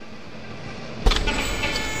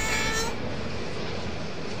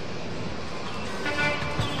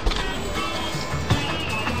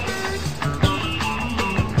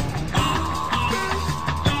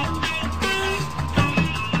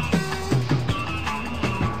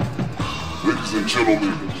ladies and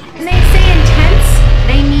gentlemen. When they say intense,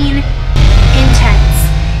 they mean intense.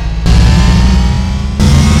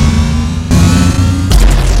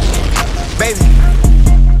 Baby.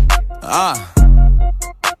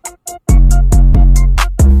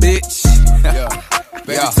 Bitch. Yeah.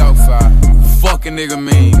 Baby talk fire. Fuck a nigga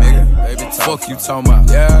mean, nigga. Baby talk fuck you talking about.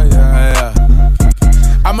 Yeah.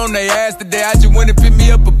 I'm on they ass today, I just went and picked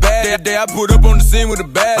me up a bag. That day I put up on the scene with a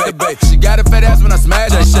bad baby. She got a fat ass when I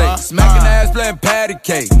smash that shake. Smacking ass playing patty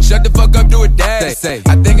cake. Shut the fuck up, do what daddy say.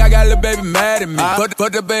 I think I got a little baby mad at me.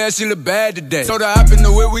 Put the bad, she look bad today. So to hop in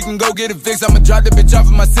the whip, we can go get it fixed. I'ma drop the bitch off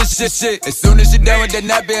of my shit. As soon as she done with that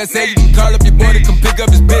nappy ass, say you can call up your boy to come pick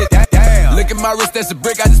up his bitch. Look at my wrist, that's a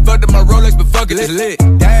brick. I just fucked up my Rolex, but fuck it, it's lit.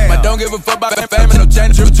 I don't give a fuck about fame, no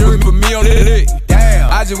change, jewelry, put me on the lit.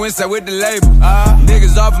 I just went side with the label.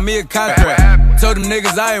 Niggas offered me a contract. Told them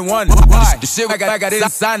niggas I ain't want it. The shit I got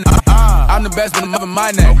inside now. I'm the best, but I'm up in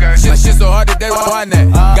my name. Shit so hard that they won't find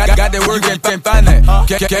that. Got that work, can't find that.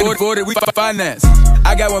 Can't afford it, we finance.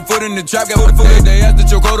 I got one foot in the trap, got one foot in the ass, the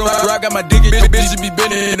chokehold on rock. Got my dick in, bitch should be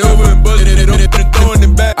bending it over and busting it and throwing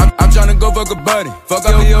it back. I'm tryna go fuck a buddy. Fuck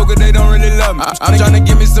up the yoga, they don't really love me. I'm tryna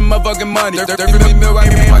give me some motherfucking money. 30 mil, I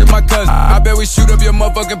can fuck my cousin. I bet we shoot up your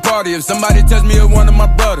motherfucking party. If somebody touch me or one of my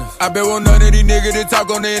brothers, I bet won't none of these niggas that talk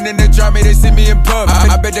on the internet try me, they see me in public.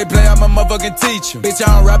 I bet they play, I'm a motherfucking teacher. Bitch,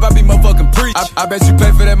 I don't rap, I be motherfucking preach. I bet you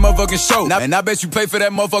pay for that motherfucking show, and I bet you pay for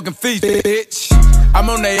that motherfucking feature, bitch. I'm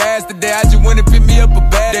on they ass today, I just went and picked me up a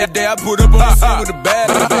bag. That day I put up on the scene with a bad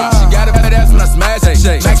bitch. She got a fat ass when I smash that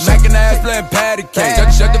shake. Smacking ass playing patty cake.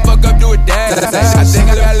 Shut the fuck up, do it dad. I think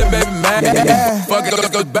I got a little baby mad. Fuck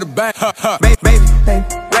it, go better bang. Baby,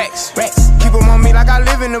 racks. Keep them on me like I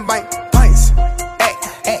live in the bank. Pints,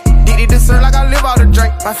 Diddy dessert like I live out the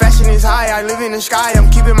drink. My fashion is high, I live in the sky. I'm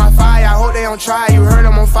keeping my fire, I hope they don't try. You heard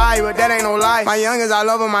I'm on fire, but that ain't no lie. My youngers, I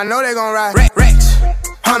love them, I know they gon' ride. Racks,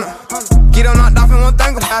 Hunter, get on knocked off and won't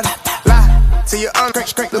think about it. Lie, till you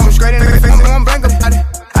uncrank, look them straight in the face and won't blank about it.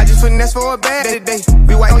 I just put this for a bad today.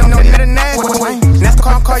 We white, no need a nash. That's the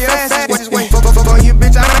call your ass. Just wait, fuck on you,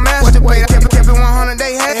 bitch, I'm a master. Wait, I kept it 100,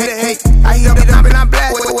 they had hate. I heat it up and I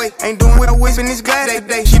blast. Wait, ain't doing with a whip in this glass.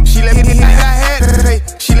 She let me hit it, I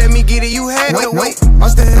had. She let me get it, you had. Wait, I'm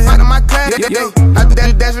still out of my class today. I do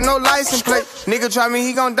that dash with no license plate. Nigga try me,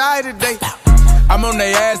 he gon' die today. I'm on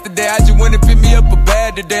they ass today, I just went and picked me up a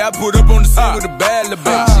bag today. I put up on the scene with a bad little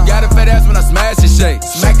bitch. She got a fat ass when I smash and shake.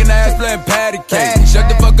 Smacking ass playing patty cake. Shut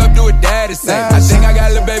the fuck up, do what daddy say. I think I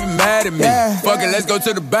got a little baby mad at me. Fuck it, let's go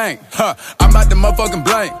to the bank. I'm out the motherfucking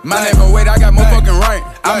blank. My name on weight, I got motherfucking rank.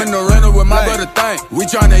 I'm in the rental with my brother Thank. We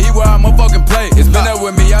tryna eat where I motherfucking play. It's been up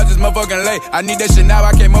with me, I just motherfucking late. I need that shit now,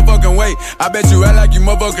 I can't motherfucking wait. I bet you act like you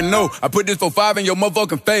motherfucking know. I put this for 5 in your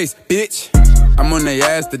motherfucking face, bitch. I'm on they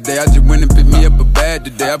ass today, I just went and picked me up a bag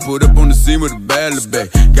today. I put up on the scene with a bad little babe.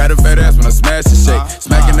 Got a fat ass when I smash and shake.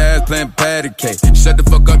 Smacking ass playing patty cake. Shut the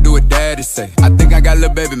fuck up, do what daddy say. I think I got a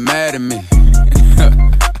little baby mad at me.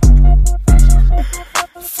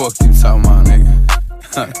 Fuck you talking about, nigga.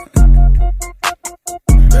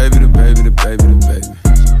 Baby the baby.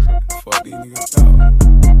 Fuck these niggas talk.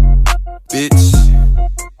 Bitch.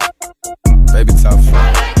 Baby talk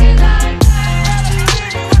fuck.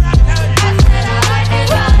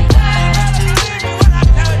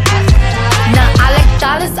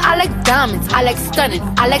 Dollars, I like diamonds, I like stunning,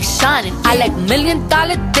 I like shining, I like $1 million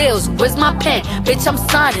deals. Where's my pen? Bitch, I'm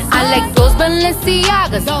signing. I like those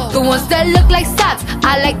Balenciagas, the ones that look like socks.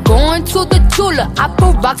 I like going to the Tula, I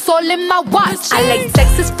put rocks all in my watch. I like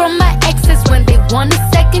texts from my exes when they want a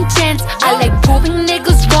second chance. I like proving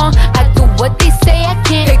niggas wrong, I do what they say I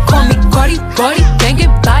can't. They call me Cardi,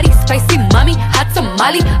 banging body, spicy mommy, hot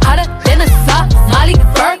tamale, hotter than a Somali.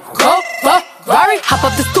 Virgo, Ferrari, hop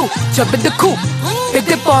up the stoop, jump in the coupe. Big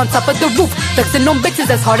dip on top of the roof, flexing on bitches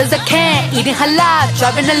as hard as I can. Eating halal,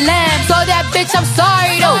 driving a lamb. So that bitch, I'm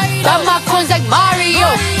sorry though. Got my coins like Mario.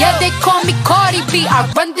 Yeah, they call me Cardi B. I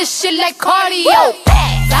run this shit like cardio.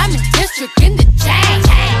 Diamond District in the chain.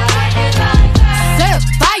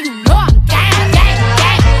 Certified, you know I'm gang.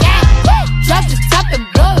 Drop the top and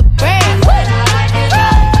blow the brand.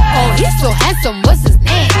 Oh, he's so handsome, what's his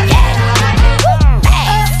name?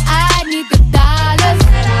 I need the dollars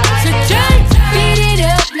to change. Beat it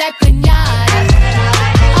up like piñata.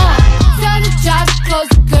 Tell the job to close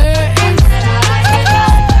the curtains.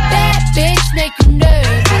 That bitch make you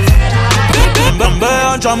nervous.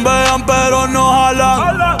 Chambean pero no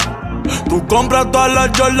jalan. Tú compras todas las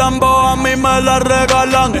Jolambo, a mí me las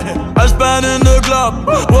regalan. I spend in the club,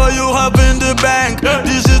 what you have in the bank.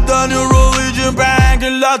 This is the new religion bank,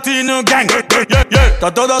 el Latino gang.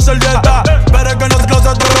 Está toda servieta, pero es que no se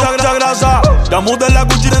closet tu mucha grasa. Ya mudé la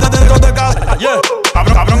cuchilla dentro de casa. Yeah.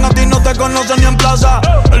 Cabrón, a ti no te conocen ni en plaza.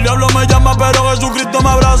 El diablo me llama, pero Jesucristo me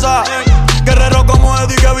abraza. Guerrero como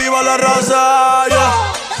Eddie, que viva la raza. Yeah.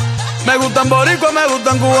 Me gustan boricua, me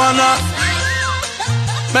gustan cubana.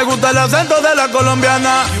 Me gusta el acento de la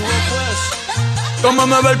colombiana. Como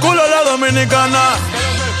me ve el culo la dominicana.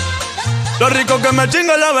 Lo rico que me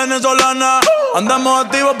chinga la venezolana. Andamos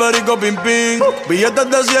activos, perico, pim, pim. Billetes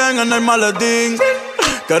de 100 en el maletín.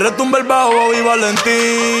 Que retumbe el bajo y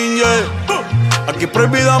Valentín, yeah. Aquí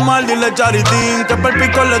prohibido amar, dile charitín. Que per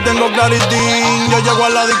pico le tengo claritín. Yo llego a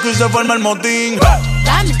la disco y se forma el motín.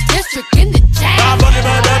 Diamond District in the chain.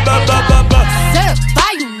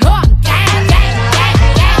 Certified, you know I'm gang, gang,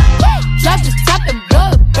 gang, gang. Drop the top and blow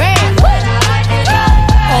the brand.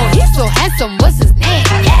 Oh, he's so handsome, what's his name?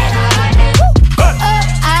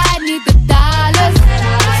 I need the dollars.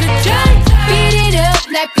 So just beat it up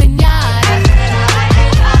like piñata.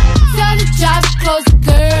 Tell the job to close the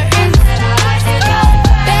curtains.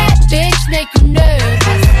 Bad bitch make you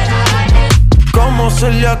nervous. Como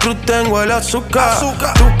Celia Cruz tengo el azúcar.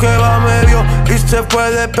 Tú que va medio y se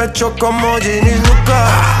fue de pecho como Ginny Luca.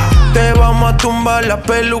 Te vamos a tumbar la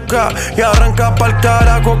peluca y arranca pa'l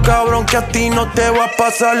carajo, cabrón, que a ti no te va a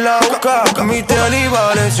pasar la boca. Mi tele y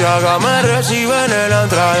Valenciaga me reciben en la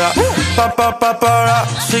entrada. Para,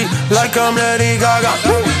 sí, like I'm Lady Gaga.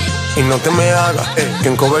 Y no te me hagas, que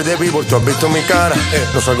en cover de Billboard tú has visto mi cara.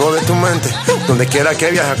 No salgo de tu mente, donde quiera que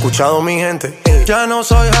viajes, he escuchado mi gente. Ya no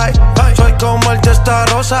soy high, soy como el testa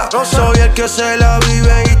rosa. Soy el que se la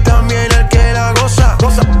vive y también el que la goza.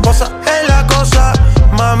 Cosa, es la cosa,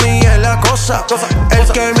 mami es la cosa.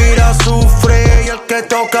 El que mira sufre y el que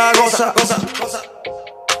toca goza.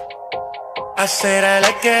 I said I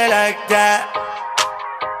like it like that.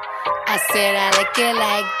 I said I like it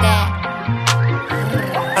like that.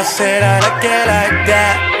 I said I like it like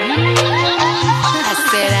that. I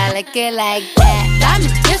said I like it like that.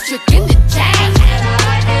 Diamond District in the chain.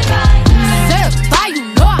 Certified, you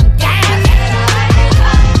know I'm gang.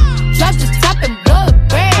 Drop the top and blow the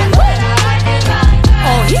brand.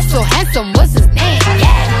 Oh, he's so handsome, what's his name?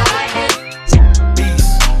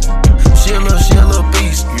 Beast. She a little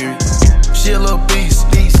beast. She a little beast.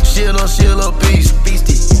 She a little beast.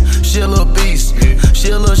 Beastie. She a little beast. She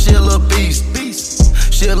a little beast.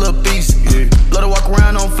 She a little beast, yeah. Let her walk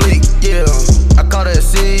around on fleek, yeah. I call her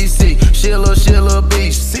CC. She a little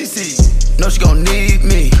beast, CC. Know she gon' need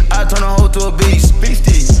me. I turn her hoe to a beast,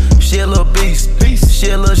 beastie. She a little beast,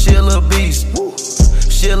 She a little beast,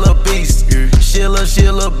 She a little beast, She a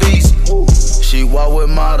little beast. She walk with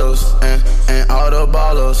models and all the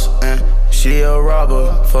ballers, and she a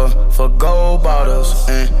robber for gold bottles,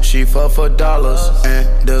 and she fuck for dollars and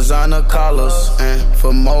designer collars, and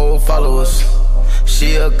for more followers.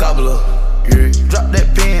 She a gobbler, yeah. Drop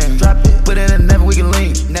that pen, drop it. Put it in the never we can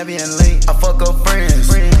link, never and link. I fuck her friends.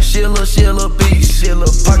 She a little beast, she a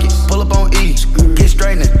little pocket. Pull up on E, get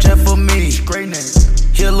straightening, just for me.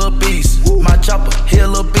 He a little beast, my chopper, he a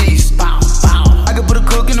little beast. Bow, bow. I can put a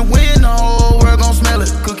cook in the wind, the whole world gon' smell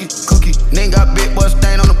it. Cookie. Nigga got big boy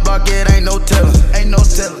stain on the block, it ain't no tellin'.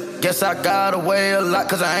 Guess I got away a lot,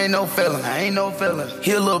 cause I ain't no feeling.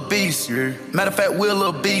 He a little beast, yeah. Matter of fact, we a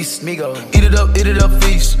little beast. Migo. Eat it up,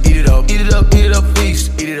 feast. Eat it up,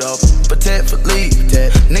 feast. Eat it up. Patek for lead.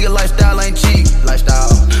 Nigga lifestyle ain't cheap.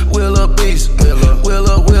 We a little beast. We a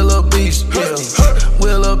little beast. Yeah.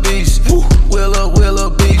 We a little beast. We a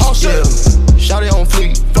little beast. Yeah. Shout it on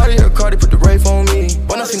fleek. Party her Cardi, put the Wraith on me.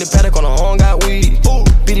 When I seen the paddock on the horn, got weed.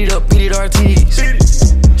 Beat it up,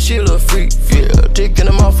 RTs. She a little freak, yeah. Dick in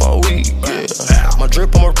the mouth all week, yeah. My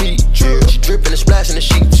drip on repeat, yeah. She drippin' and splashing the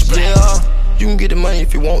sheets, yeah. You can get the money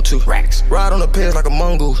if you want to. Racks. Ride on the pairs like a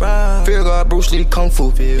mongoose. Fear God, Bruce Lee, Kung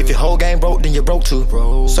Fu. If your whole game broke, then you broke too.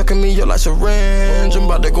 Sucking me up like syringe. I'm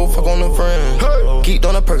about to go fuck on a friend. Geeked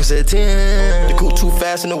on a Percocet 10. The coupe too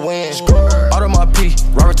fast in the wind. Out of my P,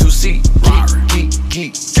 Robert 2C.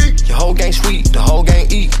 Geek. Your whole gang sweet, the whole gang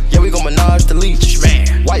eat. Yeah, we gon' menage the leech.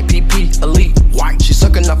 White PP, elite. White. She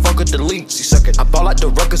suckin', I fuck her delete. She suckin'. I ball like the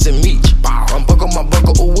Ruckers and Meech. I'm buckle my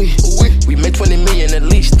buckle, ooh wee. We made 20 million at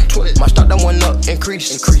least. My stock that one up,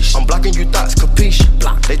 increase. I'm blocking you thoughts, capiche.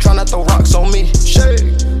 They tryna throw rocks on me.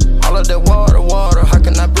 Shade. All of that water, how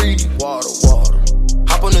can I breathe? Water.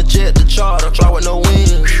 Hop on the jet, the charter, fly with no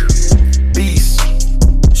wings. Beast.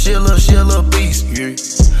 She a little beast, yeah.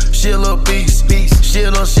 She a little beast. She a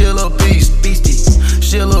little beast, beastie.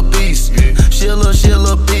 She a little beast, yeah. She a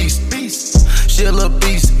little beast. She a little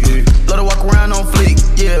beast, yeah. Let her walk around on fleek,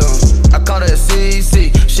 yeah. I call her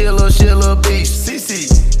CC. She a little beast, CC.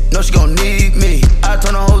 Know she gon' need me. I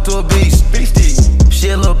turn her hoe to a beast, beastie. She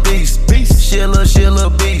a little beast, She a little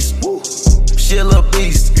beast, She a little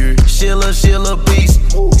beast. She a little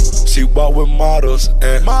beast. She walk with models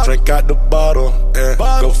and drink out the bottle and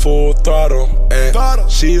go full throttle and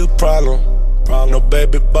she a problem. No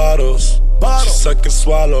baby bottles. She suck and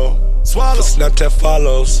swallow. For Snapchat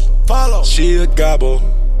follows. She a gobble.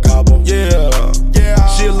 Yeah.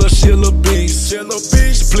 She a little beast. She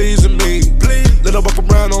pleasing me. Let her walk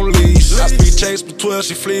around on leash. I speed chase for 12,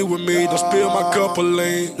 she flee with me. Don't spill my cup of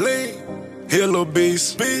lean. Here, little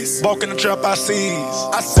beast. Walk in the trap, I seize.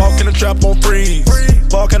 Walk in the trap on freeze.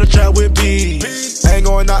 Walk in the trap with bees. Ain't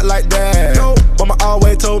going out like that. Mama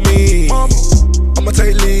always told me I'ma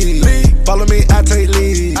take lead. Follow me, I take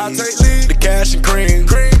lead. The cash and cream.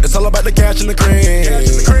 It's all about the cash and the cream.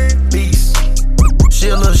 Beast. She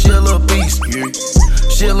a little beast.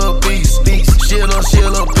 She a little beast. She a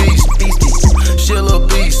little beast. She a little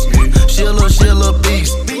beast. She a little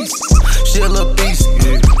beast. She a little beast.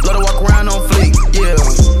 Let her walk around on fleek. Yeah,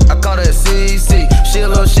 I call that CC. She a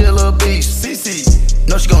little beast. CC.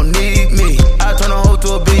 No, she gon' need me. I turn her hoe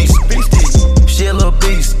to a beast. She a little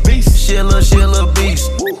beast. She a little beast.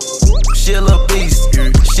 She a little beast.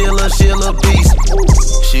 She a little beast.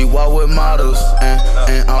 She walk with models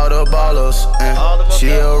and all the ballers. And she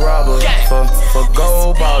a robber for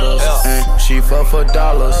gold bottles. And she fuck for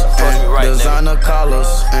dollars and designer collars.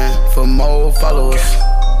 And for more followers,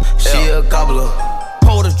 she a gobbler.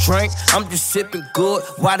 Pour the drink, I'm just sipping good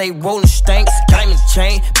while they rollin' stanks. Diamond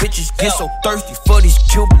chain, bitches get so thirsty for these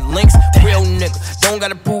Cuban links. Real nigga, don't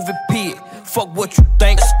gotta prove it, P. Fuck what you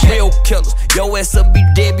think, real killers. Your ass will be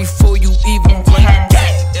dead before you even blink.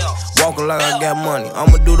 Walking like I got money,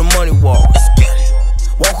 I'ma do the money walk.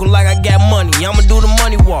 Walking like I got money, I'ma do the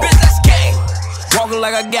money walk. Walking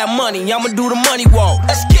like I got money, I'ma do the money walk.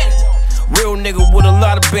 Real nigga with a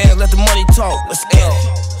lot of bands, let the money talk. Let's get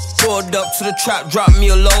it. Pulled up to the trap, drop me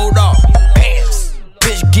a load off.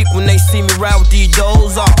 Bitch geek when they see me ride with these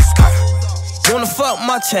doors off. Wanna fuck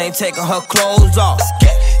my chain, taking her clothes off.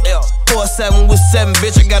 4-7 with 7,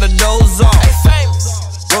 bitch, I got a doze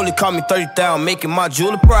off. Rolly call me 30,000, making my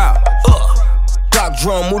jeweler proud. Clock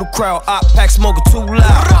drum, move the crowd, op pack smoking too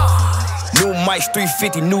loud. New mics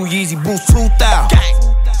 350, new Yeezy boots 2,000.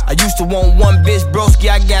 I used to want one bitch, broski,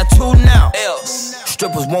 I got two now.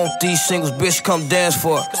 Strippers want these singles, bitch, come dance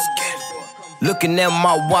for it. Looking at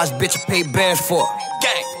my watch, bitch, I pay bands for it.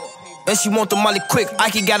 And she want the money quick,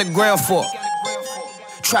 Ike got a gram for it.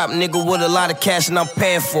 Trap nigga with a lot of cash and I'm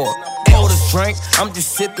paying for it. Pour the drink, I'm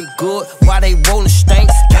just sipping good while they rollin'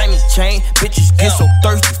 stanks. Diamond chain, bitches get so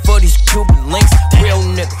thirsty for these Cuban links. Real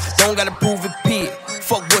nigga, don't gotta prove it, P.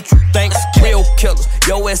 Fuck what you think, real killers.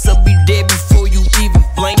 Your ass will be dead before you even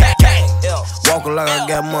blink. Walking like I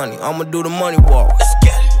got money, I'ma do the money walk.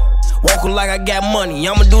 Walking like I got money,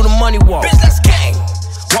 I'ma do the money walk.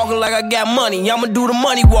 Walking like I got money, I'ma do the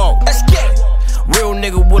money walk. Real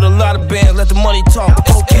nigga with a lot of bands, let the money talk.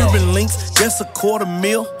 Cuban links, that's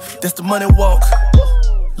 $250,000. That's the money walk.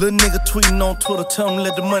 Little nigga tweeting on Twitter, tell him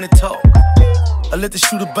let the money talk. I let the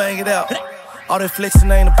shooter bang it out. All that flexing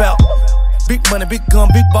ain't about big money, big gun,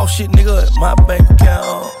 big boss shit, nigga. My bank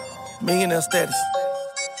account, millionaire status,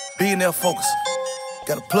 billionaire focus.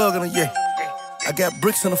 Got a plug in the yeah. I got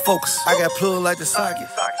bricks in the focus. I got plugs like the socket.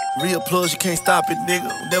 Real plugs, you can't stop it, nigga.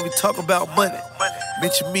 Whenever we talk about money,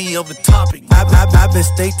 mention me on the topic. I've been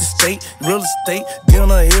state to state, real estate,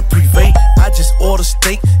 dinner here private. I just order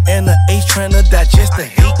steak and the H tryna digest the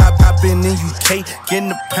hate. I've been in UK, getting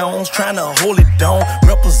the pounds, tryna hold it down.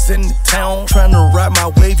 Representing the town, tryna ride my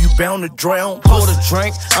wave, you bound to drown. Pour the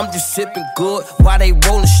drink, I'm just sipping good while they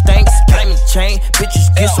rollin' stanks. Diamond chain, bitches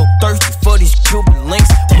get so thirsty for these Cuban links.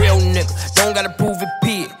 Real nigga, don't gotta prove it,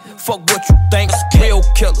 P. Fuck what you think, real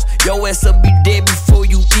killers. Your ass will be dead before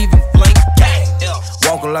you even blink.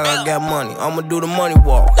 Walking like I got money, I'ma do the money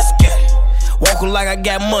walk. Walking like I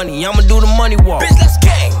got money, I'ma do the money walk.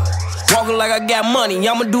 Walking like I got money,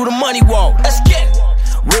 I'ma do the money walk.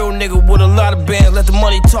 Real nigga with a lot of bands, let the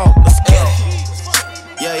money talk. Let's get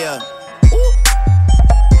it. Yeah.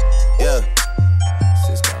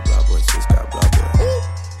 Sis got blah boy, sis got blah boy.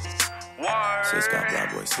 Sis got blah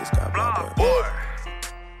boy, sis got blah boy.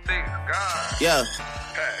 Yeah.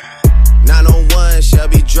 901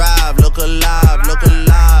 Shelby Drive, look alive.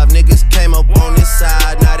 Niggas came up on this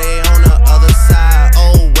side, now they on the other side.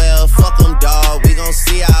 Oh well, fuck them, dawg. We gon'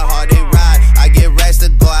 see how hard they ride. I get racks to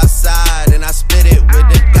go outside, and I split it with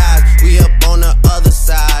the guys. We up on the other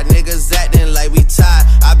side, niggas acting like we tied.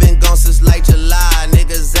 I been gone since like July,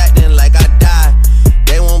 niggas acting like I died.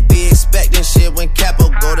 They won't be expecting shit when Capo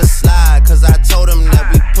go to slide, cause I told them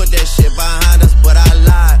that we put that shit behind us, but I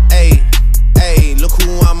lied. Ayy, look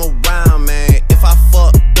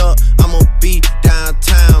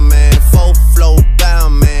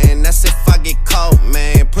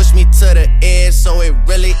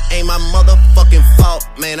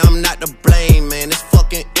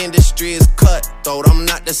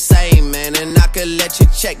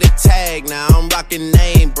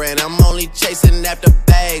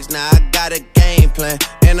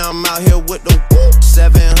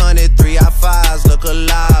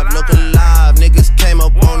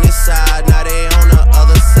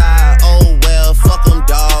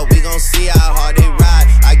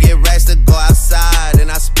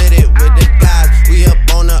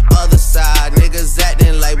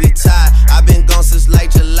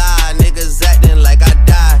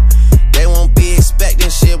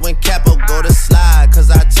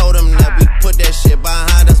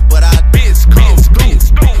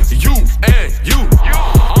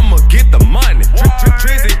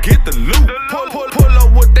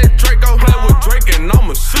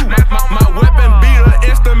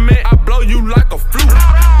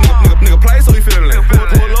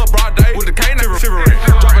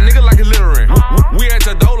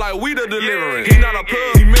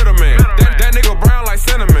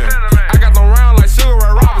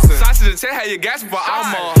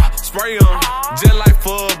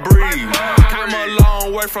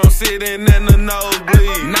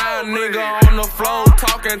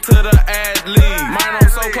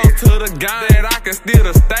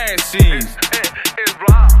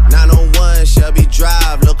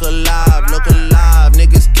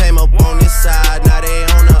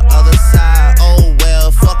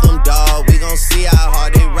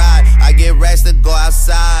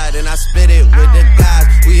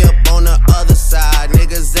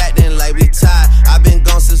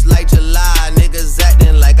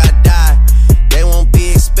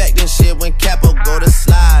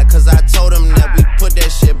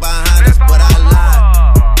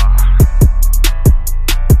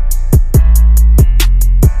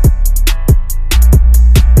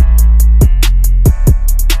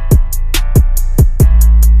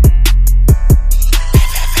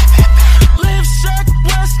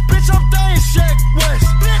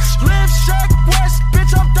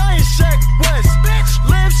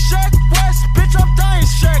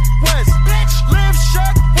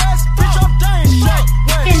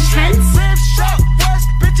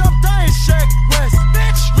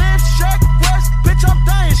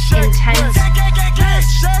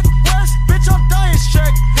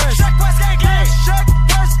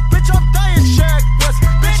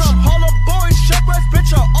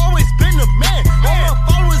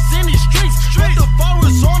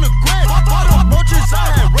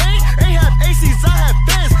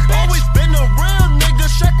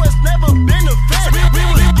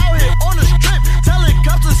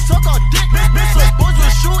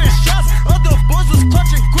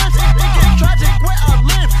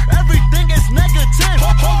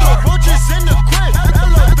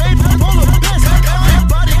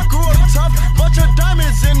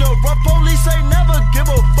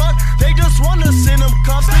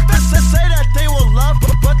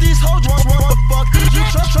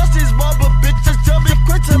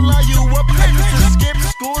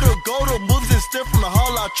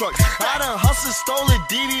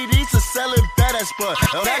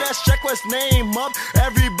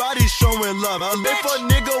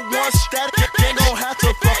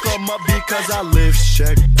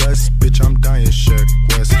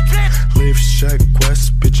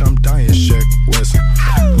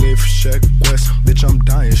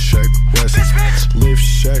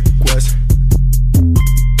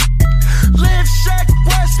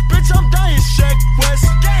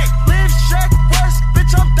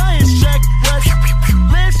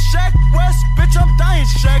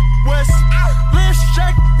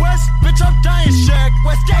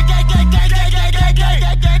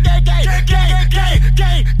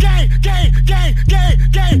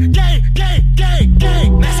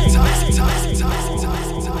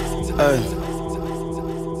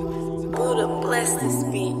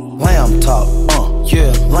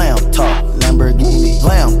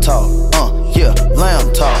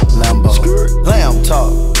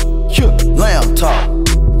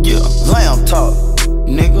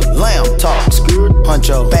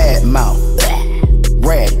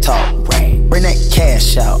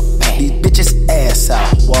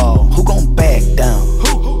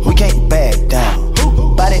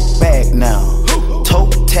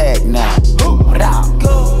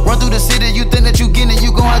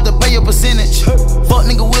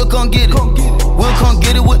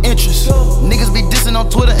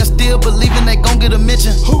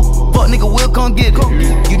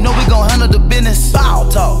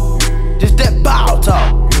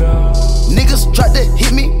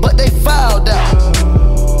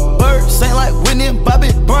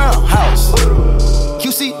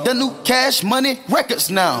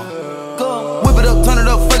it up, turn it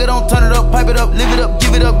up, fuck it on, turn it up, pipe it up, live it up,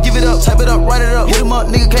 give it up, give it up, type it up, write it up, hit 'em up,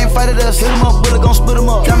 nigga can't fight it us, hit 'em up, bullet gon' split 'em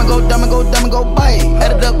up, diamond go, bite,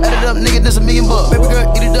 add it up, nigga, this $1 million bucks, baby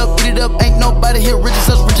girl, eat it up, ain't nobody here rich as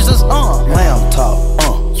us, lamb talk,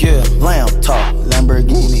 yeah, lamb talk,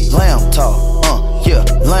 Lamborghini, lamb talk, yeah,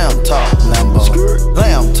 lamb talk, Lambo,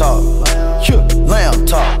 lamb talk, yeah, lamb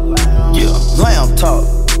talk, yeah, lamb talk,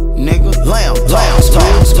 nigga, lamb talk,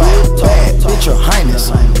 bad bitch your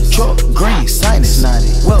highness, truck green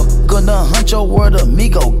sinus, well, gonna hunt your word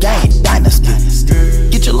amigo gang dynasty,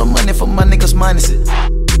 get your little money for my niggas minus it.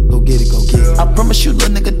 Go get it. I promise you,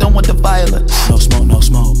 little nigga, don't want the violence. No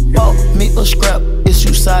smoke. Bought me a scrap,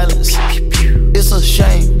 issue silence. It's a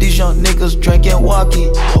shame, these young niggas drinking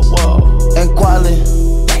walkie and quality.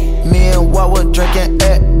 Me and Wawa drinking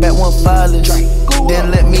at back one filings.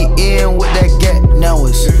 Then let me in with that gap. Now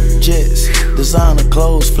it's jets, designer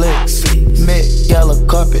clothes, flex, Met Gala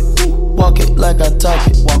carpet. Walk it like I talk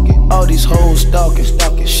it. All these hoes stalking.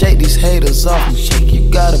 Shake these haters off me.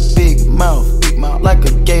 You got a big mouth, like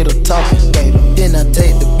a gator talking. Then I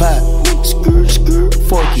take the pot. Skirt,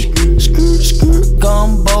 forky. Skirt,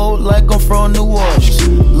 gumbo like I'm from New Orleans.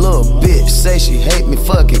 Little bitch say she hate me,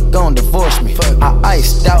 fuck it, gon' divorce me. I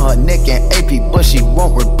iced out her neck and AP, but she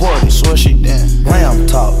won't report it. So she damn. Lamb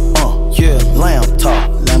talk, yeah, lamb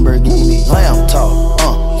talk, Lamborghini. Lamb talk,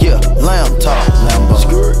 yeah, lamb talk, Lambo.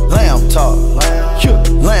 Lamb talk, yeah,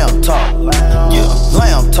 lamb talk, yeah,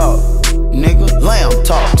 lamb talk, nigga, lamb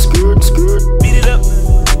talk. Skirt, beat it up.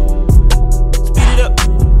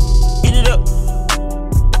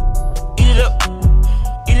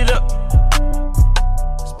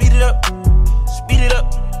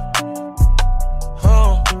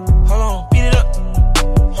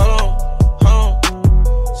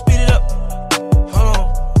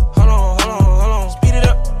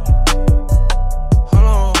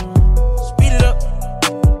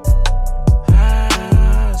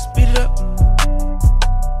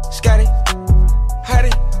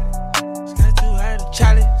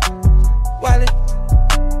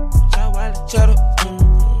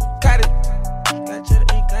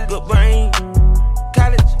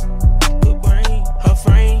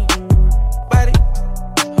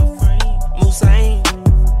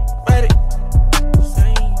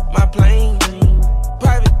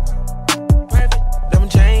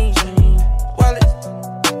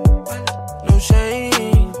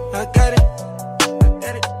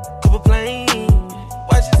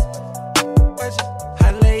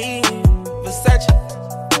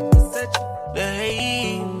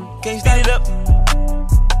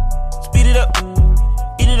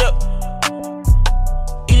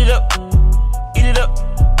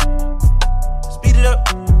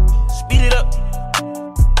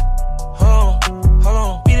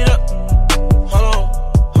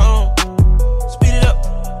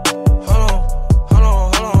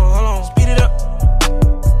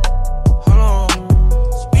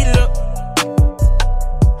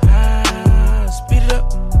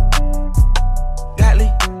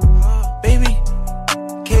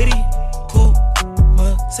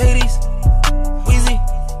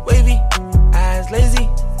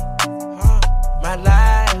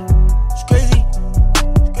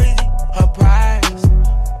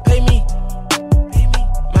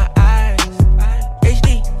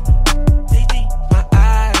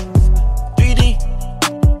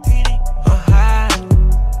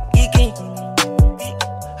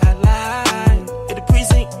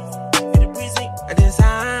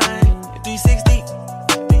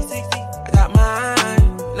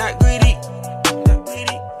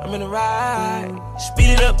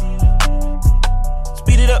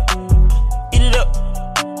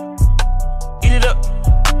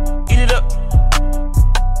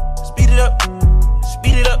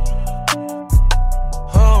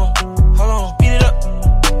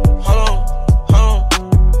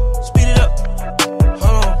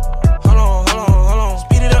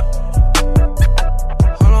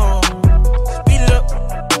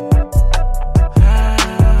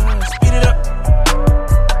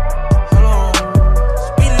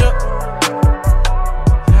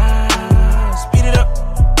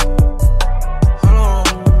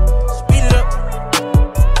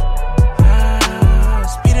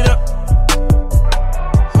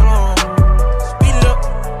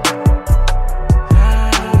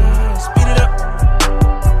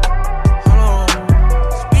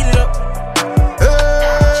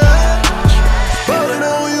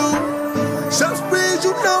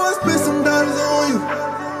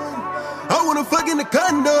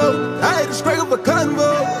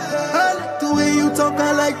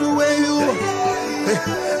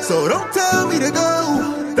 So don't tell me to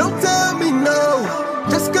go, don't tell me no.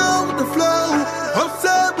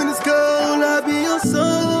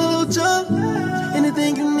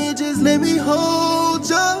 nigga, just let me hold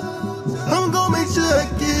ya. I'm gon' make sure I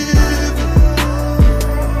give.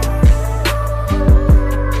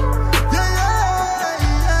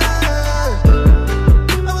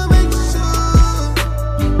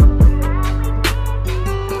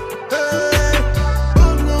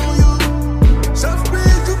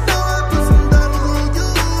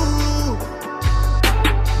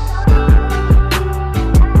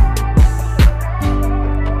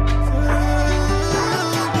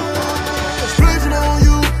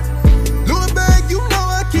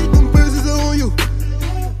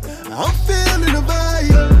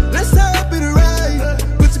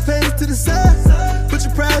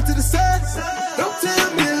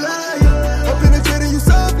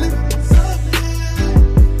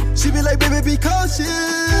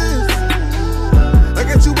 I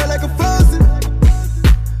got you wet like a faucet.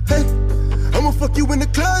 Hey, I'ma fuck you in the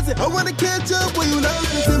closet. I wanna catch up when you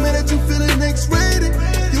lost me. Tell me that you feeling X-rated.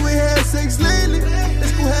 You ain't had sex lately.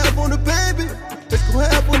 Let's go half on the baby. Let's go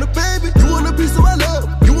half on the baby. You want a piece of my love.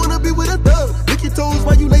 You wanna be with a thug. Lick your toes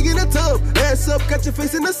while you lay in the tub. Ass up, got your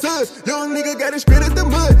face in the sun. Young nigga got it straight at the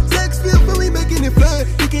mud. Sex feel for me, making it flood.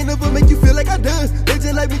 He can't never make you feel like I does. They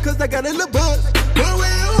just like me cause I got a little buzz. But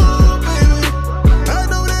when you home, baby, I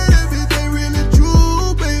know that everything really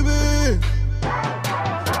true, baby.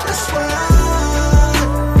 That's why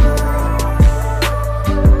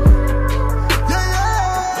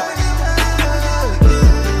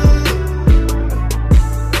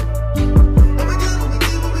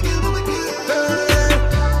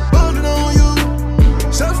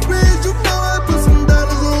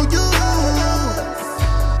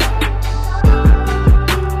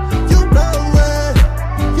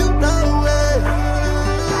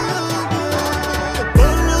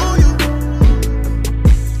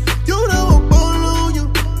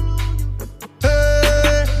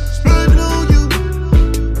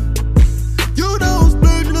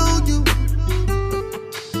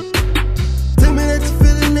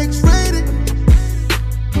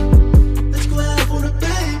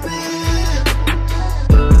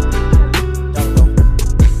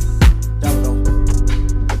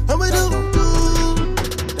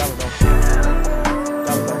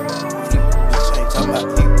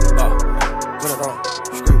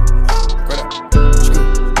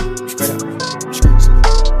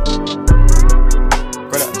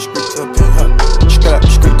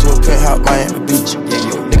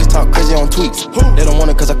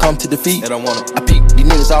defeat. They don't want it. I peep, these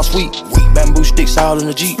niggas all sweet. Bamboo sticks all in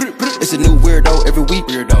the Jeep. It's a new weirdo every week.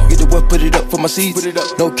 Get the what, put it up for my seeds. Put it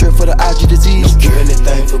up. No cure for the IG disease. Do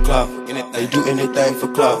anything for clout. They do anything for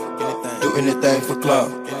clout. Do anything for clout.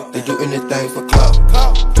 They do anything for clout.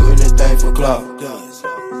 Do anything for clout.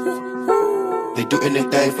 They do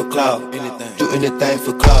anything for clout. Do anything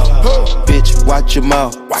for clout. Bitch, watch your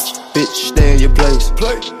mouth. Bitch, stay in your place.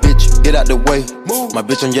 Bitch, get out the way. My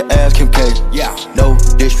bitch on your ass, Kim K. Yeah. No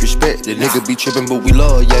disrespect, the nigga be trippin', but we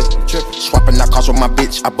love, yeah. Swappin' out cars with my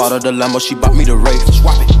bitch. I bought her the Lambo, she bought me the Wraith.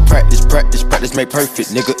 Swap it. Practice, practice, practice, make perfect.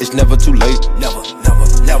 Nigga, it's never too late. Never, never,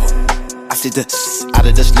 never. I see the out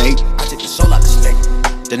of the snake. I take the soul out the snake.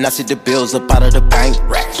 Then I see the bills up out of the bank.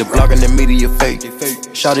 The blog and the media fake.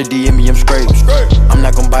 Shout it DM me, I'm straight. I'm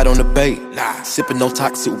not gon' bite on the bait. Sippin' no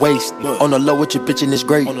toxic waste. On the low with your bitch and it's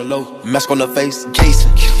great. Mask on the face,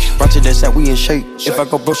 Jason. Brunch and that's how we in shape. If I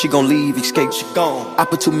go broke, she gon' leave, escape. She gone. I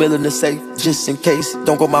put $2 million in the safe, just in case.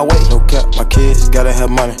 Don't go my way. No cap, my kids gotta have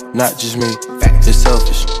money, not just me. It's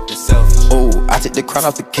selfish. Ooh, I take the crown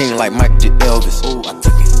off the king like Mike did Elvis. Ooh, I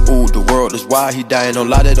took it. Ooh, the world is wild, he dying, don't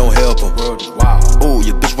lie, that don't help him. World is wild. Ooh,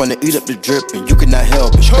 your bitch wanna eat up the drip and you cannot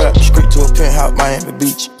help it. Straight up the street to a penthouse, Miami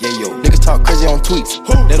Beach. Yeah, yo, niggas talk crazy on tweets.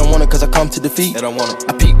 They don't want it cause I come to defeat. They don't want it.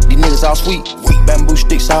 I peep, these niggas all sweet. Bamboo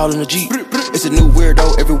sticks all in the Jeep. It's a new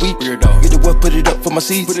weirdo every week. Get the what, put it up for my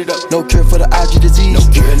seeds. No cure for the IG disease. No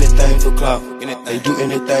cure. Do anything for clout. They do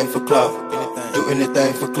anything for clout. Do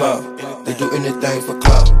anything for clout. They do anything for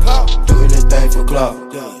clout. Do anything for clout.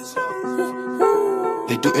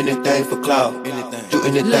 They do anything for clout. Do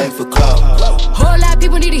anything for clout. Whole lot of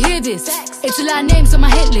people need to hear this. It's a lot of names on my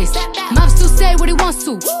hit list. Mom still say what he wants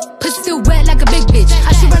to. Pussy still wet like a big bitch.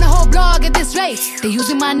 I should run a whole blog at this rate. They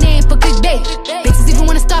using my name for clickbait. Bitches even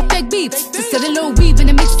wanna start fake beef. Just sell a little weave in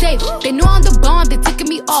a mixtape. They know I'm the bomb, they ticking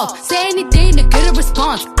me off. Say anything to get a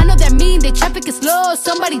response. I know that mean they traffic is slow.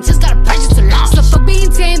 Somebody just gotta purchase a launch. So fuck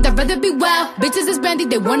being tame, I'd rather be wild. Bitches is brandy,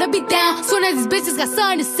 they wanna be down. Soon as these bitches got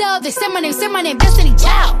something to sell, they say my name, Destiny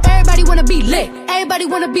Child. Everybody wanna be lit, everybody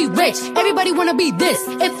wanna be rich, everybody wanna be this.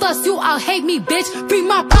 If us you all hate me, bitch. Free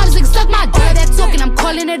my problems and suck my dick. That talking, I'm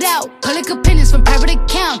calling it out. Public opinions from private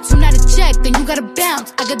accounts. You not a check, then you gotta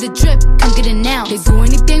bounce. I got the drip, come get it now. They do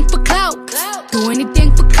anything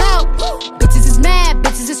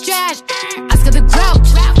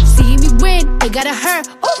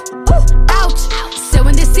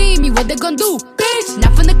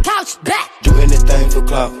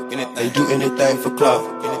anything for clout.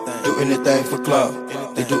 Do anything for clout.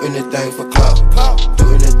 They do anything for clout. Do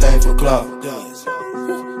anything for clout.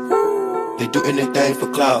 They do anything for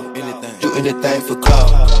clout. Do anything for clout.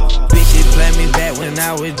 Bitches play me back when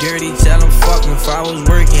I was dirty. Tell them fuck me if I was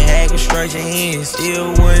working. Had construction hands, still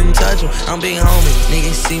wouldn't touch them. I'm big homie,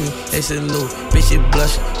 niggas see me, they salute. Bitches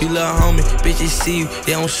blushing, you little homie. Bitches see you,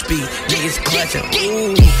 they don't speak. Niggas clutching,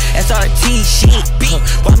 ooh, SRT shit,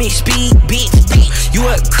 bitch. Why me speed, bitch? You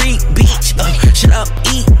a creep, bitch. Shut up,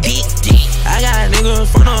 eat dick. I got niggas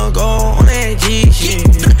finna go on that G shit.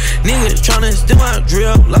 Niggas tryna steal my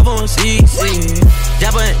drip, love on CC.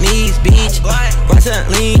 Japanese bitch,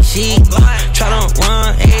 Vaseline shit. Tryna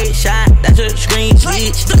run a shot, that's a screen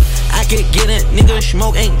switch. I could get a nigga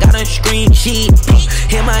smoke, ain't got a screen shit.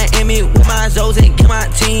 Hit Miami with my Zoes and get my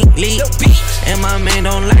team lead. And my man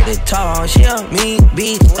don't like to talk, she a mean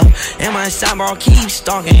bitch. And my sidebar keep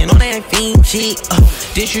stalking on that fiend shit.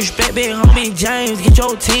 Disrespect big homie James, get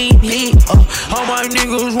your team lit. All my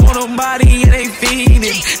niggas want a body and they feed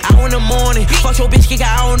it. Out in the morning, fuck your bitch, kick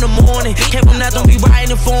out in the morning. Came from nothing, we riding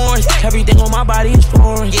the forest. Everything on my body is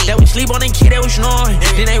foreign. That we sleep on the kid, that was snoring.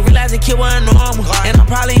 Then they realize the kid wasn't normal. And I'm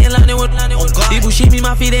probably in London with people shit me,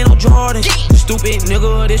 my feet ain't no Jordan. Stupid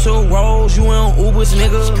nigga, this a Rose, you on Ubers,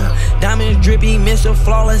 nigga. Diamonds drippy, Mr.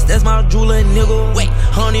 Flawless, that's my jeweler, nigga.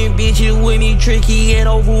 100 bitches with me, tricky and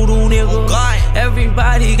no voodoo, nigga.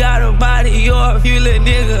 Everybody got a body, you're a feeling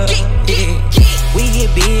nigga. Yeah. We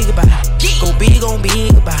get big about it, go big on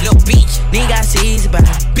big about it. Nigga got seeds about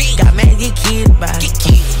it, got mad, get kids about it.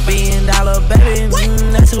 $1 billion baby,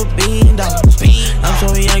 that's $1 billion. I'm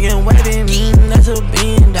so young and waving, that's $1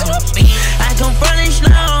 billion. I come from the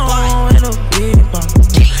snow in a big bump.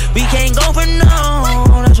 We can't go for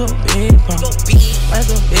no, that's $1 big bump.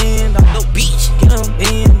 That's $1 billion. Get $1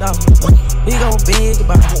 billion. We go big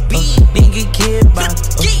about it, nigga kid about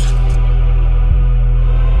it.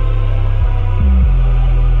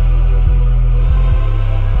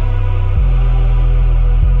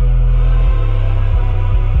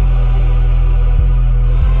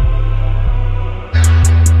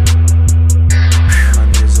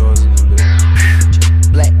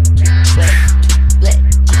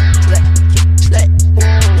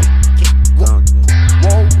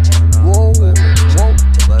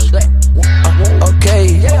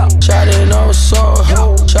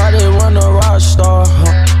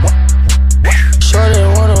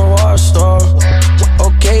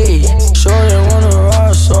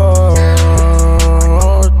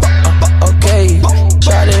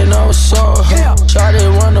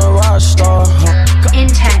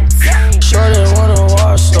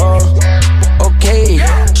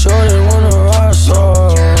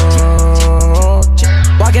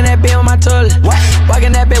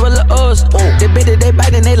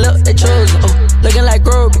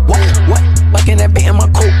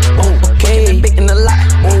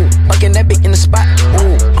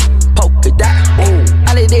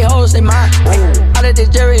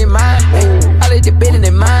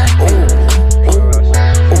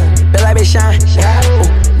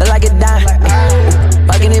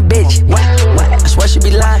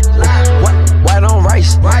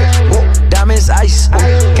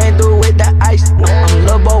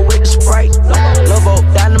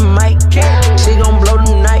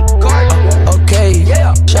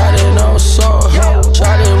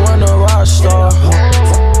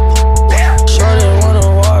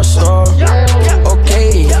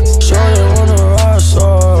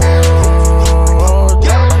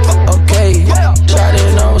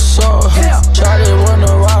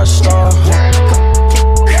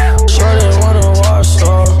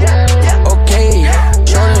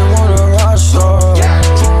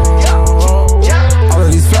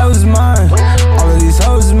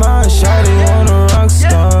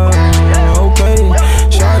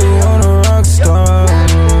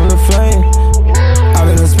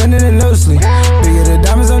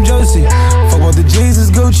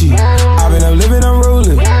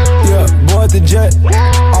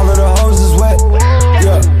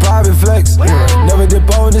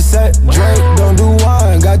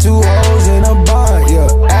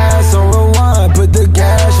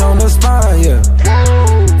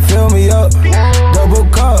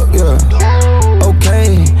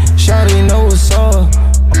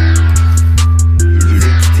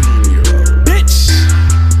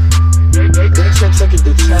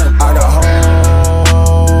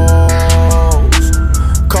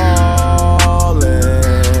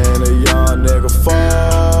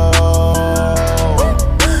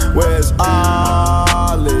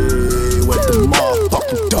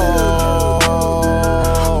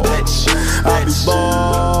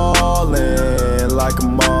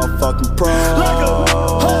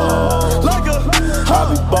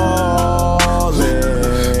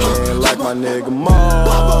 nigga Mo.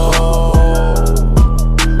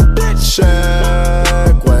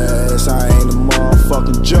 Check West, I ain't a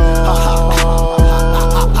motherfucking joke.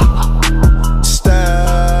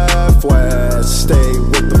 Steph West, stay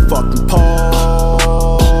with the fucking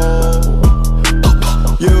pole.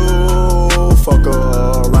 You fuck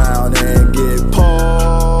around and get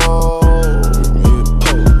pulled.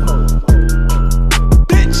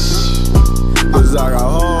 Bitch, 'cause I got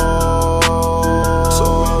hoes. So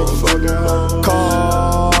motherfucking hoes.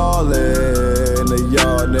 Calling the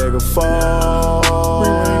young nigga phone.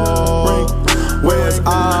 Where's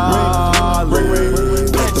Ali?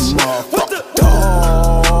 With the motherfucking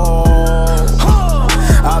dog.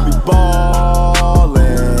 I be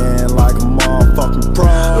ballin' like a motherfucking pro.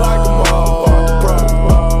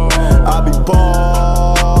 I be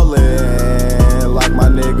ballin' like my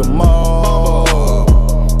nigga Mo.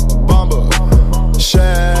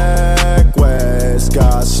 Check West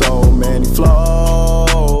got so many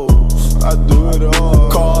flows. I do it all.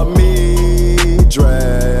 Call me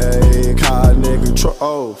Drake, how a nigga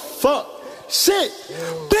oh fuck, shit,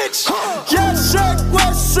 bitch. Yeah, Check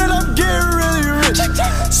West said I'm getting really rich.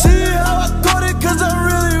 See how I got it, 'cause I'm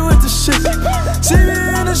really with the shit. See me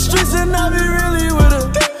in the streets and I be really with a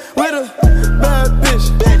bad bitch.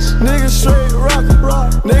 Niggas straight rock.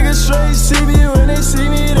 Niggas straight see me when they see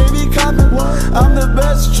me, they be copping. I'm the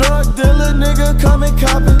best drug dealer, nigga, come and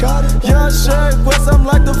cop it. Yeah, Check West, I'm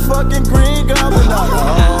like the fucking Green Goblin.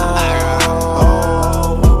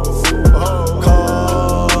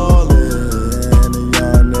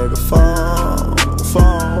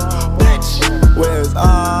 Where's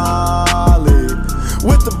Ali?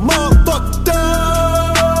 With the motherfucking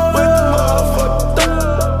dog. With the motherfucking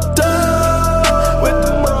dog. With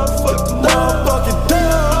the motherfucking dog.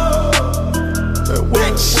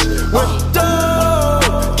 Rich with the dog.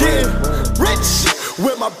 Get rich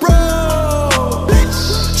with my bro. Bitch,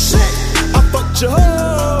 shit, I fucked your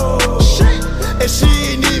hoe. Shit, and she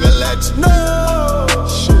ain't even let you know.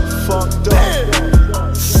 Shit fucked up.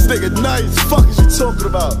 This nigga nice, fuck is you talking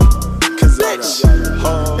about? Bitch, and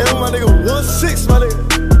my nigga 1-6, my nigga.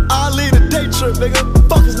 I lead a day trip, nigga.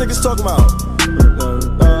 Fuck is niggas talking about?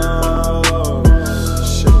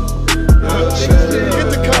 Shit. Get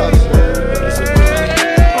the cops.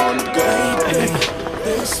 On the go.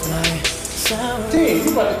 Hey, you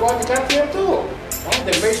about to go out the goddamn door. I had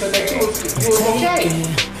to make sure that you was okay.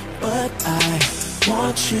 But I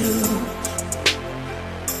want you.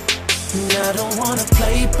 And I don't wanna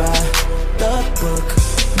play by the book.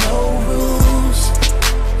 No rules.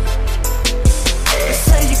 They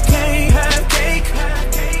say you can't have cake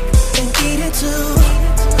and eat it too,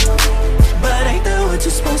 but ain't that what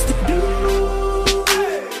you're supposed to do?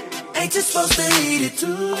 Ain't you supposed to eat it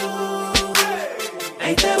too?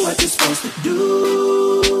 Ain't that what you're supposed to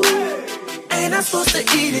do? Ain't I supposed to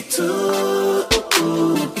eat it too?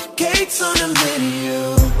 Cake's on the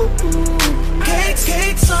menu.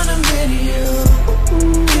 Cakes on the menu.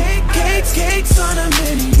 Cakes on the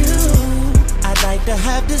menu. I'd like to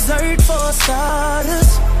have dessert for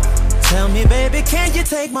starters. Tell me, baby, can you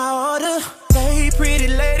take my order? Hey, pretty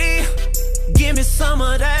lady, give me some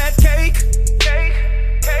of that cake.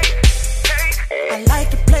 I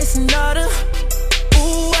like the place in order.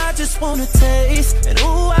 Ooh, I just wanna taste. And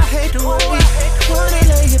ooh, I hate to wait. Wanna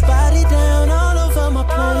lay your body down all over my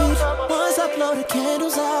plate. Once I blow the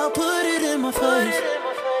candles out, put it in my face.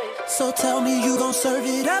 So tell me you gon' serve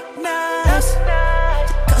it up nice.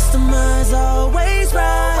 The customer's always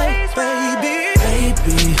right, baby.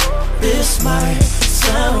 Baby, this might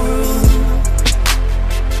sound rude.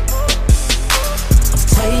 I'm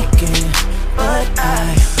taking, but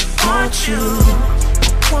I want you.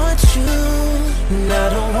 And I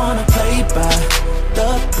don't wanna play by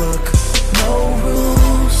the book. No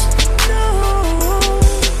rules.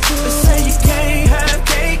 They say you can't have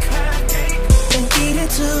cake and eat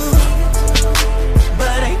it too,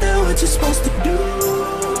 but ain't that what you're supposed to do?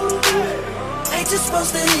 Ain't you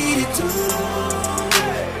supposed to eat it too?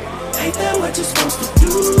 Ain't that what you're supposed to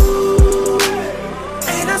do?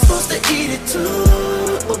 Ain't I supposed to eat it too?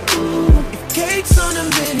 If cake's on the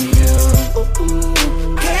menu,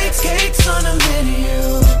 cakes on the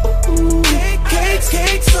menu,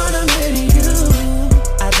 cakes on the menu.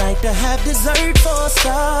 I'd like to have dessert for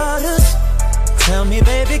starters. Tell me,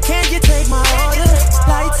 baby, can you take my order?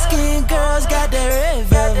 Light-skinned girls got that red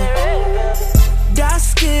velvet.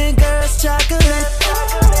 Dark-skinned girls chocolate.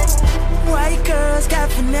 White girls got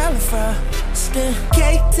vanilla frosting.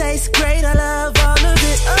 Cake tastes great, I love all of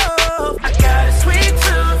it. Oh, I got a sweet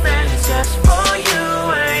tooth and it's just for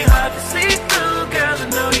you. Ain't hard to see through, girl, I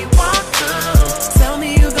know you want to. Tell me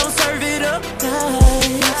you gon' serve it up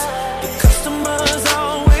nice. The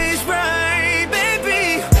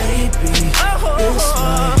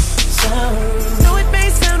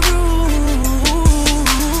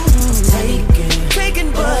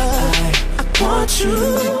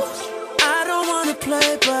choose. I don't wanna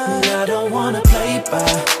play by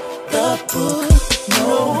the book. No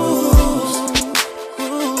rules.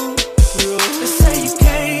 They say you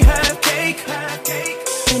can't have cake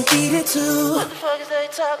and eat it too. What the fuck is they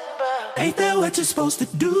talking about? Ain't that what you're supposed to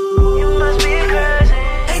do? You must be crazy.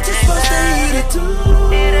 Ain't you supposed to eat it too?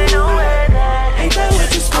 It ain't no way that. Ain't that what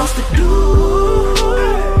you're supposed to do?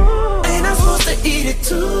 Ain't I supposed to eat it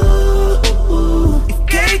too? If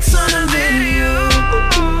cake's on the menu,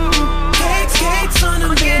 cake's on the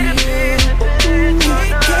menu,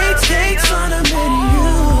 cake's on the menu.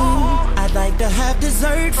 I'd like to have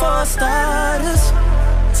dessert for starters.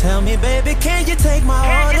 Tell me, baby, can you take my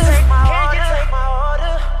order? Can you take my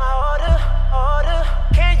order?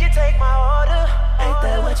 Can you take my order? Ain't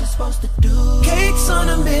that what you're supposed to do? Cake's on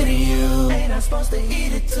the menu. Ain't I supposed to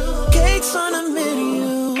eat it too? Cake's on the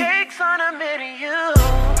menu. Cake's on the menu.